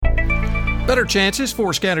Better chances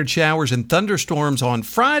for scattered showers and thunderstorms on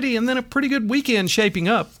Friday, and then a pretty good weekend shaping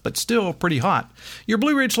up, but still pretty hot. Your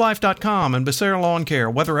BlueRidgeLife.com and Becerra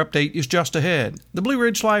Lawncare weather update is just ahead. The Blue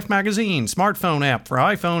Ridge Life magazine smartphone app for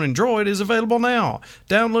iPhone and Droid is available now.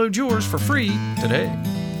 Download yours for free today.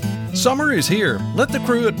 Summer is here. Let the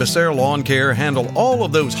crew at Becerra Lawncare handle all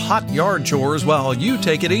of those hot yard chores while you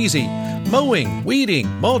take it easy. Mowing, weeding,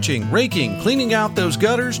 mulching, raking, cleaning out those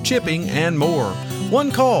gutters, chipping, and more.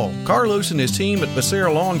 One call. Carlos and his team at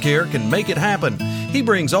Becerra Lawncare can make it happen. He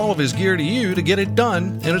brings all of his gear to you to get it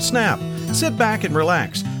done in a snap. Sit back and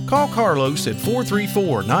relax. Call Carlos at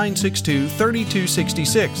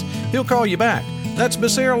 434-962-3266. He'll call you back. That's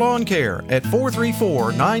Becerra Lawncare at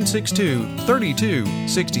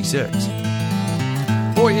 434-962-3266.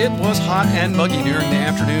 Boy, it was hot and muggy during the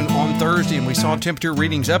afternoon on Thursday, and we saw temperature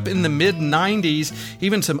readings up in the mid-90s,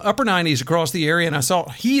 even some upper 90s across the area, and I saw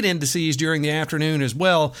heat indices during the afternoon as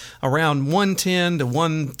well, around 110 to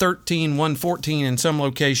 113, 114 in some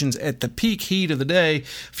locations at the peak heat of the day. A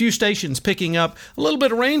few stations picking up a little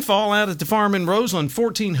bit of rainfall out at the farm in Roseland,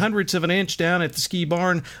 0.14 of an inch down at the ski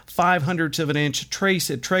barn, 0.05 of an inch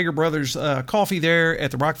trace at Traeger Brothers Coffee there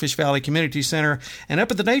at the Rockfish Valley Community Center, and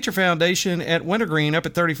up at the Nature Foundation at Wintergreen, up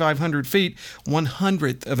at 3,500 feet,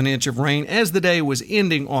 1/100th of an inch of rain as the day was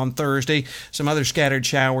ending on Thursday. Some other scattered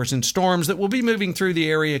showers and storms that will be moving through the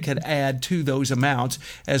area could add to those amounts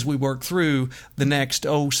as we work through the next,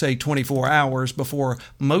 say 24 hours before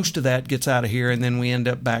most of that gets out of here, and then we end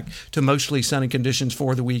up back to mostly sunny conditions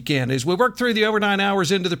for the weekend. As we work through the overnight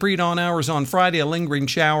hours into the pre-dawn hours on Friday, a lingering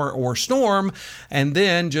shower or storm, and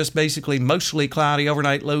then just basically mostly cloudy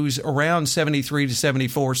overnight lows around 73 to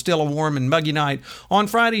 74. Still a warm and muggy night. On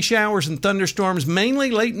Friday, showers and thunderstorms mainly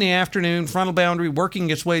late in the afternoon. Frontal boundary working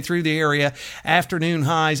its way through the area. Afternoon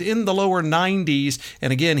highs in the lower 90s.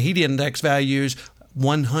 And again, heat index values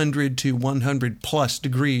 100 to 100 plus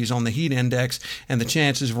degrees on the heat index, and the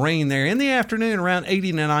chances of rain there in the afternoon around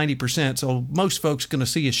 80 to 90%. So most folks are going to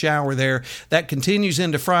see a shower there. That continues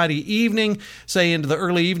into Friday evening, say into the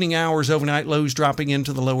early evening hours, overnight lows dropping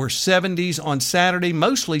into the lower 70s. On Saturday,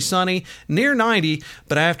 mostly sunny, near 90,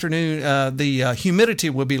 but afternoon the humidity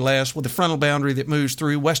will be less with the frontal boundary that moves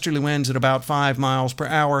through. Westerly winds at about 5 miles per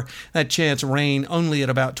hour. That chance of rain only at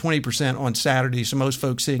about 20% on Saturday, so most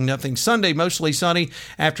folks seeing nothing. Sunday, mostly sunny.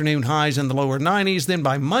 Afternoon highs in the lower 90s. Then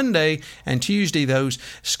by Monday and Tuesday, those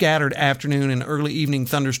scattered afternoon and early evening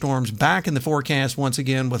thunderstorms back in the forecast once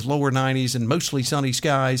again with lower 90s and mostly sunny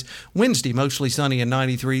skies. Wednesday, mostly sunny and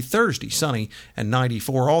 93. Thursday, sunny and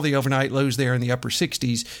 94. All the overnight lows there in the upper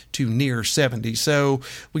 60s to near 70. So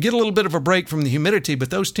we get a little bit of a break from the humidity,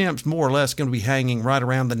 but those temps more or less going to be hanging right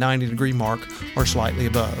around the 90-degree mark or slightly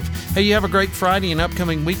above. Hey, you have a great Friday and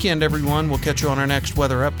upcoming weekend, everyone. We'll catch you on our next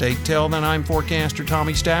weather update. Till then, I'm forecaster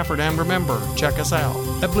Tommy Stafford, and remember, check us out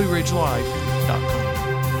at BlueRidgeLife.com.